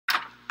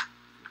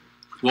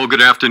Well,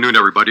 good afternoon,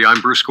 everybody. I'm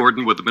Bruce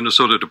Gordon with the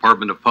Minnesota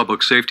Department of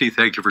Public Safety.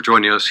 Thank you for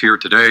joining us here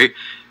today,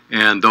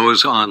 and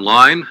those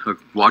online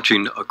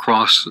watching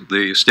across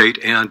the state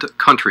and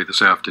country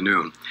this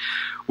afternoon.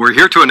 We're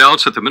here to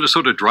announce that the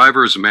Minnesota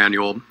Driver's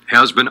Manual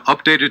has been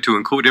updated to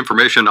include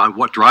information on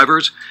what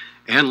drivers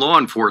and law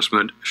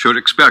enforcement should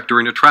expect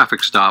during a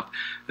traffic stop,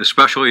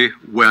 especially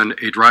when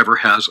a driver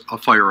has a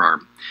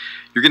firearm.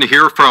 You're going to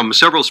hear from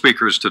several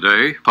speakers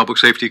today. Public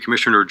Safety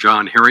Commissioner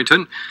John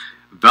Harrington.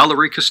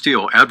 Valerie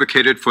Castile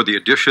advocated for the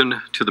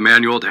addition to the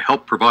manual to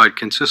help provide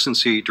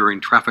consistency during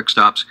traffic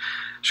stops.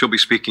 She'll be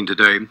speaking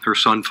today. Her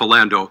son,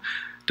 Philando,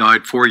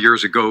 died 4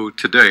 years ago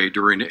today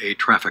during a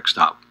traffic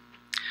stop.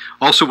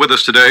 Also with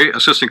us today,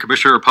 Assistant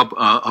Commissioner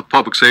of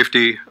Public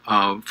Safety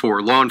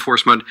for Law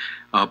Enforcement,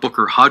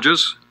 Booker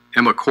Hodges.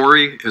 Emma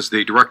Corey is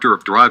the Director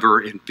of Driver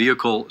and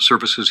Vehicle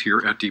Services here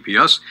at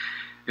DPS.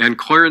 And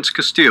Clarence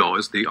Castile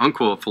is the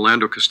uncle of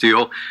Philando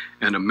Castile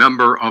and a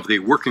member of the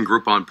Working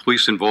Group on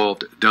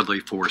Police-Involved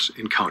Deadly Force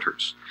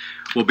Encounters.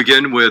 We'll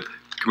begin with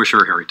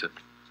Commissioner Harrington.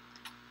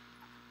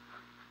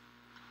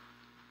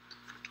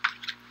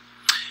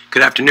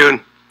 Good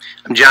afternoon.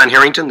 I'm John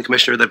Harrington, the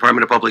Commissioner of the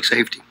Department of Public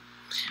Safety.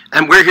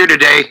 And we're here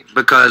today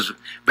because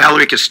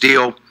Valerie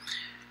Castile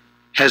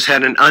has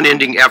had an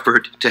unending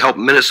effort to help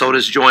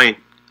Minnesotans join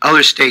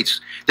other states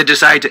that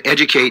decide to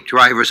educate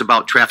drivers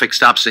about traffic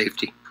stop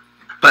safety.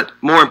 But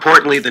more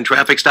importantly than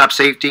traffic stop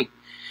safety,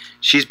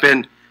 she's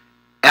been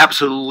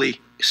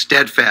absolutely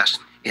steadfast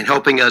in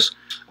helping us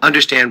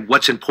understand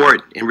what's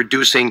important in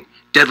reducing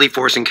deadly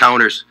force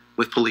encounters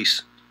with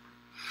police.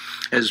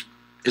 As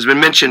has been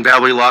mentioned,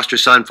 Valerie lost her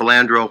son,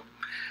 Philando,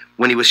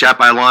 when he was shot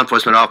by a law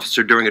enforcement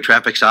officer during a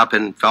traffic stop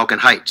in Falcon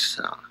Heights.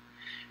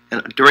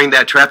 And during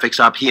that traffic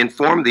stop, he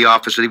informed the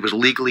officer that he was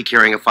legally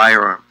carrying a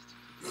firearm.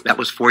 That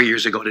was 4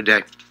 years ago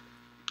today.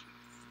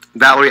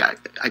 Valerie,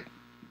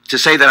 to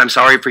say that I'm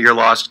sorry for your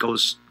loss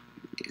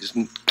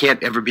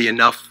can't ever be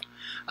enough.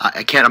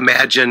 I can't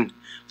imagine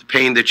the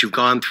pain that you've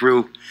gone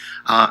through.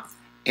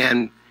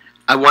 And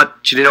I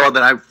want you to know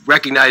that I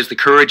recognize the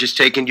courage it's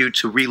taken you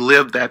to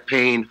relive that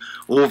pain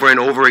over and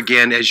over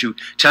again as you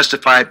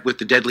testified with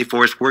the Deadly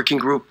Force Working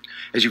Group,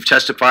 as you've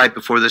testified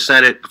before the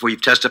Senate, before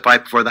you've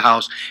testified before the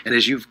House, and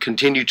as you've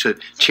continued to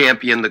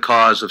champion the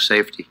cause of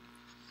safety.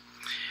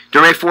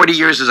 During my 40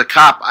 years as a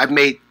cop, I've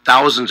made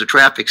thousands of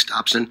traffic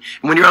stops, and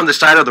when you're on the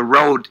side of the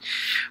road,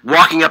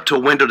 walking up to a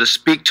window to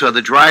speak to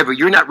the driver,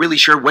 you're not really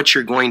sure what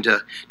you're going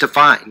to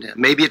find.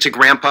 Maybe it's a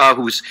grandpa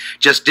who's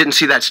just didn't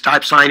see that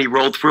stop sign he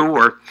rolled through,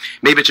 or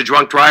maybe it's a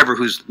drunk driver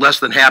who's less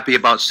than happy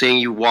about seeing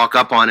you walk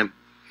up on him.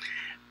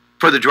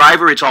 For the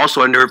driver, it's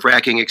also a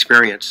nerve-wracking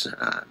experience.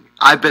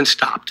 I've been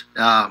stopped,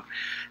 and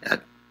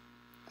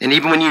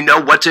even when you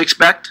know what to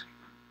expect,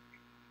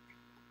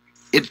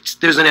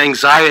 there's an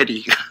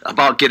anxiety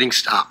about getting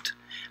stopped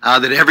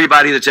that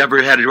everybody that's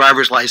ever had a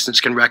driver's license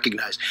can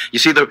recognize. You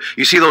see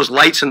those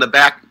lights in the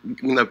back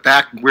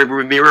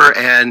rear mirror,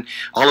 and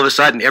all of a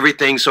sudden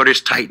everything sort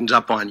of tightens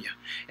up on you,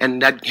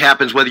 and that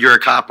happens whether you're a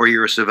cop or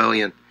you're a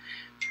civilian.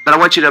 But I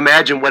want you to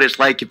imagine what it's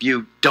like if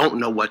you don't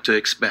know what to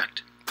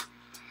expect.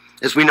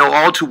 As we know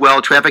all too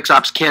well, traffic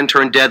stops can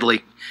turn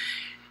deadly,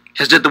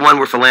 as did the one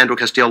where Philando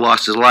Castile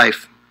lost his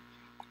life.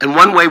 And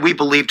one way we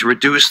believe to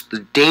reduce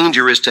the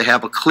danger is to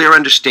have a clear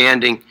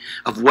understanding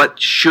of what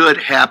should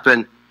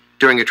happen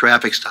during a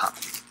traffic stop.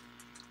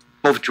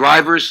 Both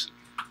drivers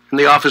and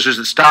the officers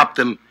that stop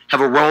them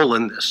have a role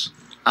in this.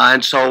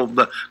 And so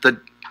the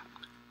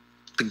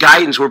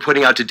guidance we're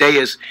putting out today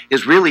is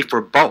really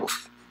for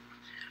both.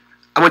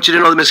 I want you to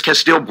know that Ms.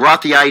 Castile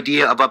brought the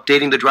idea of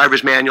updating the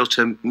driver's manual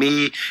to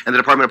me and the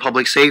Department of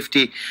Public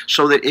Safety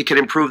so that it could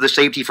improve the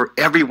safety for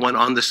everyone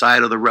on the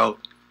side of the road,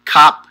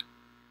 cop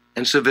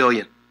and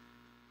civilian.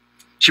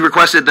 She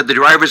requested that the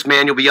driver's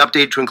manual be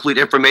updated to include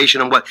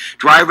information on what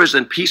drivers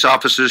and peace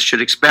officers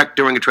should expect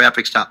during a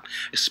traffic stop,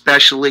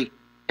 especially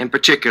and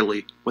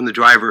particularly when the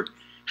driver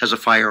has a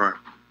firearm.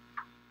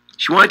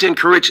 She wanted to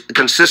encourage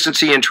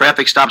consistency in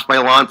traffic stops by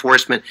law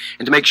enforcement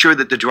and to make sure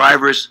that the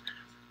drivers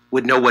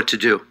would know what to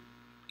do.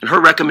 And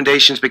her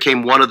recommendations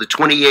became one of the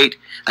 28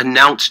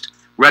 announced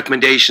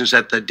recommendations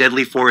at the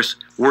Deadly Force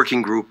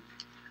Working Group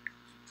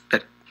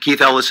that Keith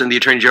Ellison, the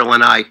Attorney General,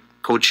 and I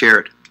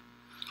co-chaired.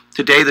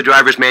 Today, the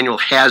driver's manual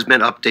has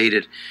been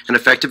updated, and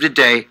effective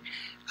today,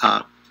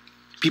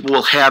 people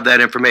will have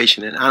that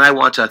information. And I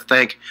want to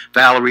thank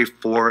Valerie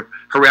for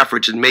her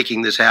efforts in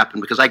making this happen,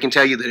 because I can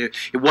tell you that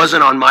it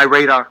wasn't on my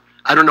radar.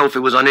 I don't know if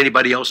it was on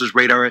anybody else's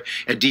radar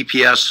at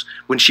DPS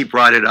when she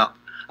brought it up.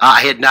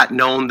 I had not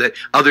known that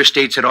other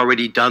states had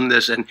already done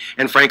this, and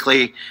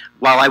frankly,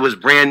 while I was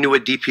brand new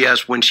at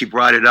DPS when she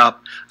brought it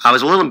up, I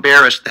was a little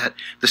embarrassed that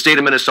the state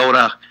of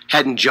Minnesota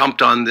hadn't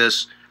jumped on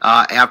this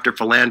after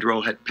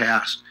Philando had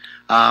passed.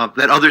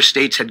 That other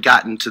states had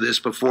gotten to this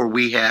before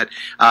we had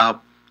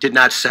did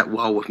not set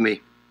well with me.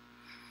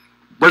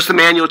 What does the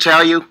manual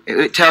tell you?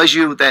 It tells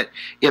you that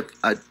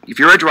if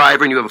you're a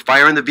driver and you have a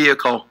fire in the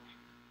vehicle,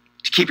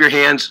 to keep your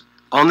hands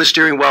on the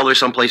steering wheel or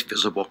someplace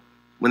visible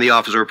when the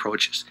officer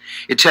approaches.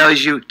 It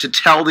tells you to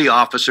tell the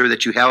officer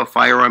that you have a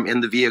firearm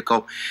in the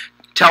vehicle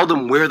Tell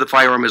them where the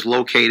firearm is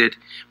located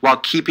while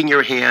keeping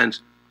your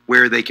hands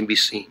where they can be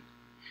seen.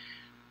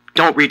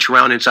 Don't reach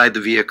around inside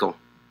the vehicle.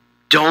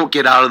 Don't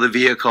get out of the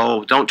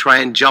vehicle. Don't try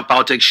and jump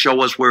out to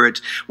show us where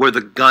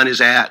the gun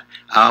is at.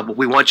 What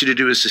we want you to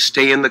do is to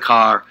stay in the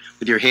car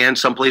with your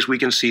hands someplace we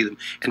can see them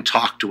and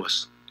talk to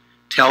us.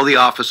 Tell the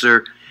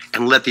officer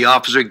and let the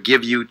officer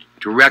give you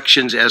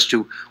directions as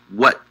to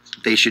what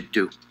they should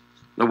do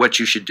or what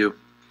you should do.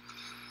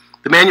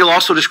 The manual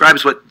also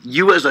describes what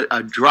you as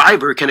a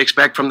driver can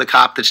expect from the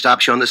cop that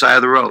stops you on the side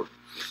of the road.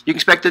 You can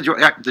expect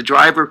the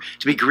driver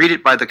to be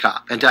greeted by the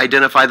cop and to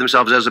identify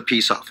themselves as a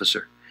peace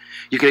officer.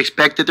 You can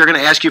expect that they're going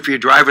to ask you for your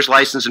driver's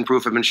license and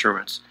proof of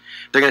insurance.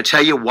 They're going to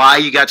tell you why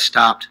you got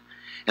stopped,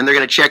 and they're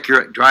going to check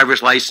your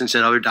driver's license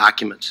and other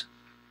documents.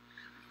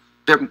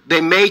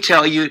 They may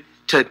tell you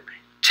to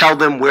tell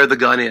them where the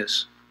gun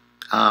is.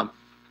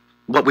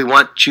 What we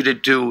want you to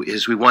do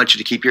is we want you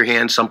to keep your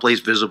hands someplace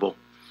visible.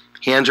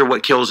 Hands are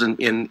what kills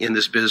in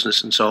this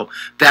business, and so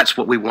that's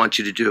what we want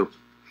you to do.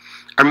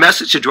 Our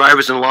message to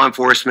drivers and law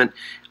enforcement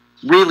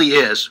really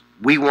is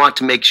we want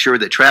to make sure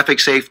that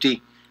traffic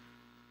safety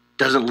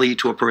doesn't lead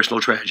to a personal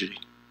tragedy.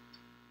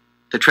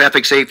 The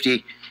traffic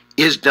safety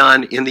is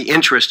done in the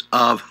interest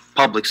of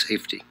public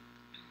safety.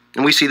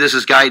 And we see this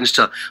as guidance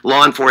to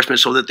law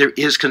enforcement so that there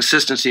is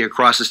consistency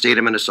across the state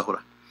of Minnesota.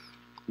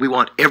 We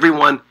want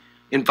everyone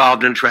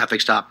involved in a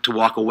traffic stop to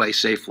walk away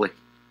safely.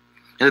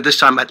 And at this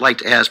time, I'd like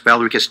to ask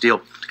Valerie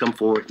Castile to come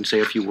forward and say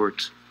a few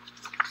words.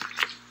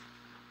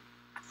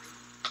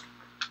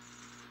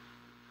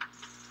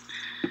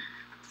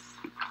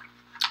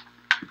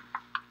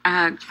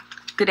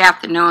 Good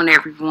afternoon,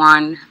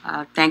 everyone.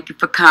 Thank you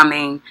for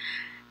coming.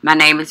 My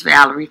name is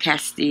Valerie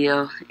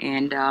Castile,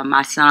 and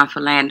my son,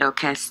 Philando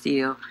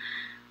Castile,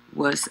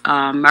 was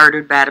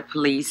murdered by the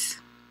police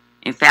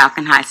in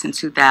Falcon Heights in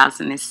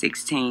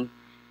 2016,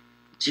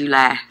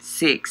 July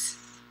 6th,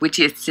 which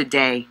is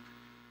today.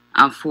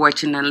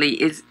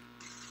 Unfortunately,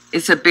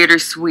 it's a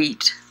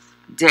bittersweet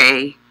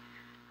day.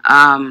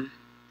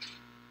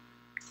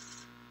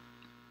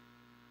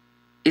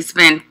 It's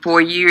been 4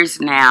 years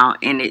now,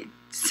 and it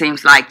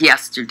seems like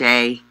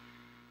yesterday.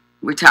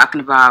 We're talking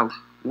about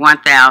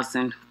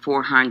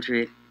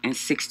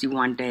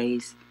 1,461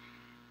 days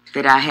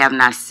that I have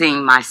not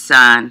seen my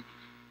son,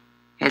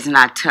 has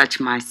not touched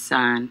my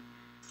son,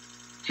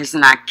 has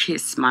not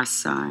kissed my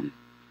son.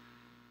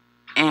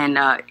 And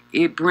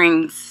it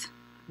brings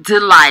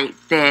delight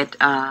that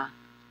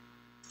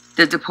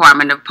the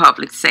Department of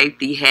Public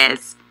Safety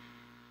has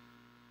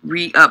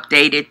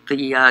re-updated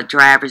the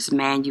driver's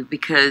manual,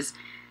 because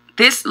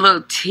this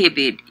little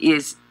tidbit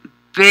is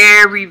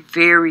very,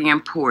 very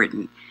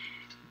important.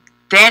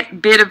 That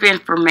bit of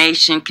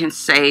information can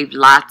save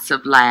lots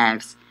of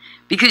lives,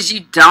 because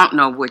you don't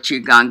know what you're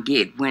going to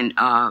get when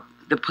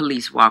the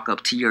police walk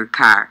up to your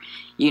car.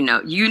 You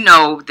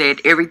know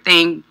that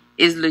everything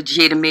is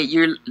legitimate.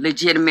 You're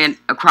legitimate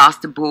across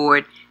the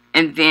board,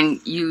 and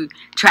then you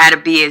try to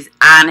be as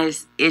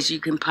honest as you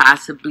can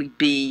possibly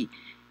be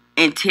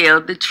and tell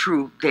the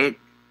truth that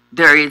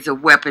there is a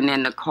weapon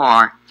in the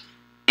car.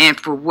 And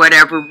for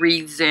whatever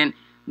reason,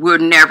 we'll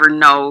never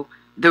know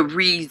the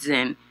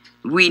reason.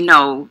 We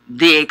know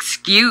the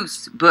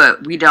excuse,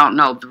 but we don't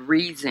know the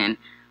reason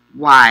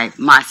why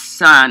my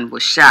son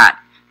was shot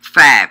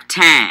 5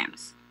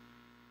 times.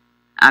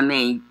 I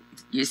mean,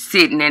 you're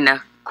sitting in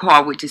a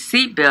car with your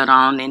seatbelt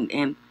on,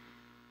 and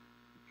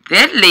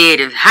that lead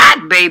is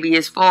hot, baby,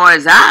 as far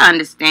as I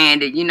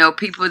understand it. You know,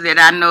 people that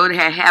I know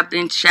that have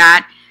been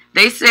shot,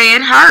 they say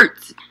it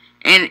hurts.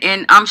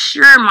 And I'm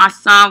sure my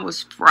son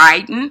was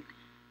frightened,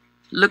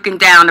 looking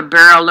down the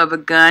barrel of a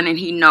gun, and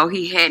he know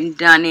he hadn't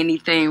done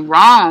anything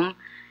wrong.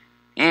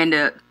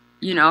 And,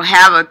 you know,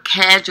 have a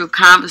casual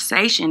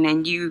conversation,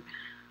 and you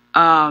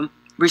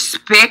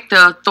respect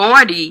the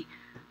authority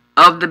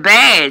of the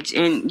badge,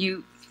 and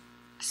you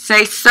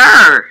say,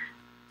 "Sir,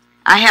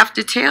 I have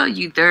to tell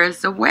you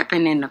there's a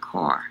weapon in the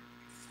car.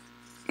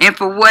 And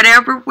for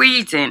whatever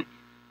reason,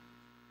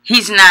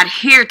 he's not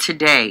here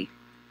today.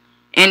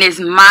 And it's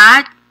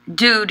my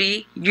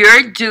duty,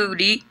 your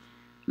duty,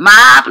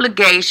 my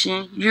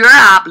obligation, your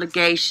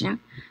obligation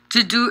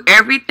to do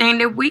everything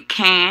that we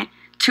can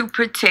to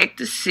protect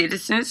the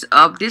citizens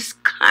of this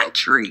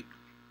country."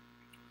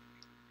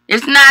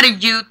 It's not a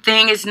you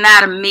thing, it's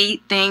not a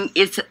me thing,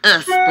 it's a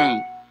us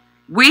thing.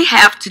 We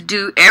have to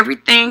do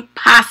everything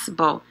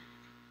possible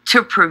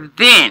to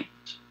prevent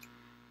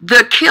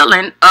the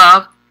killing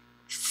of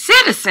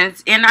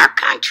citizens in our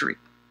country.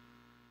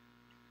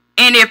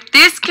 And if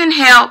this can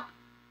help,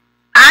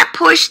 I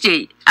pushed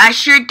it. I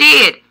sure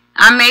did.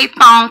 I made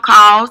phone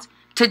calls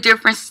to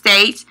different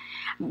states.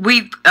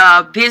 We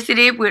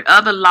visited with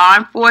other law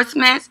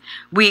enforcement.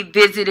 We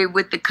visited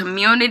with the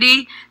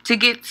community to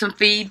get some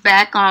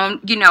feedback on,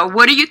 you know,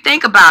 what do you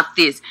think about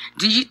this?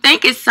 Do you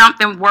think it's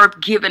something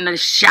worth giving a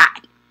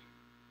shot?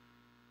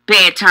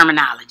 Bad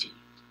terminology.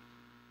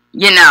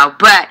 You know,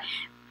 but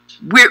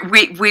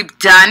we've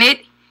done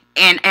it,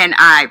 and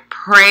I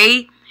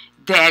pray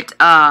that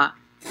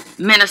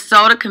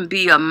Minnesota can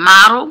be a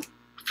model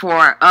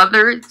for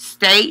other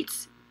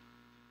states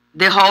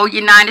the whole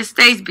United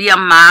States, be a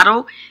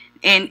model,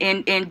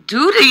 and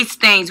do these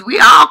things. We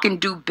all can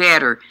do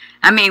better.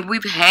 I mean,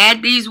 we've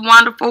had these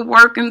wonderful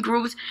working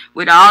groups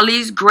with all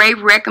these great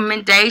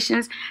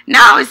recommendations.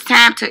 Now it's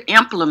time to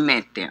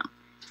implement them.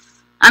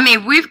 I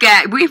mean, we've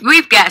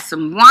got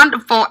some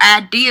wonderful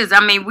ideas. I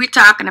mean, we're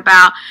talking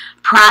about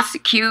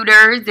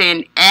prosecutors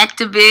and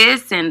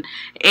activists and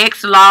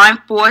ex-law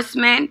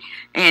enforcement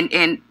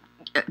and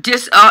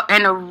just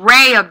an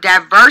array of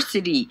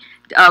diversity,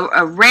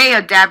 array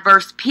of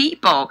diverse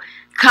people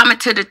coming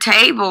to the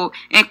table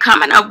and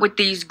coming up with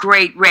these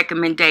great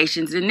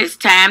recommendations. And it's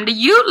time to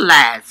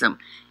utilize them.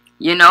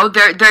 You know,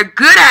 they're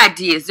good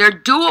ideas. They're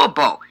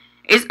doable.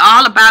 It's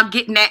all about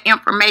getting that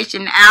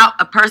information out,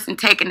 a person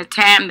taking the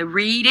time to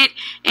read it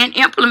and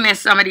implement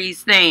some of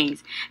these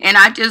things. And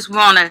I just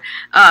want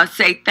to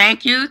say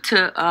thank you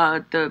to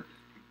the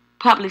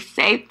Public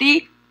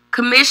Safety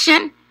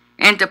Commission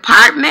and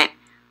Department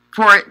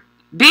for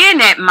being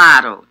that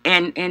model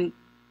and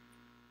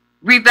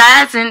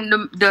revising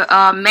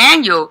the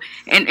manual.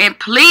 And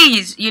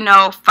please, you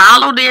know,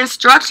 follow the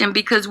instruction,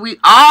 because we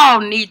all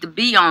need to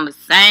be on the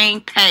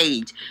same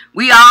page.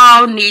 We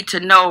all need to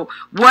know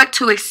what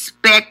to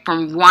expect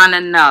from one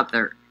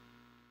another.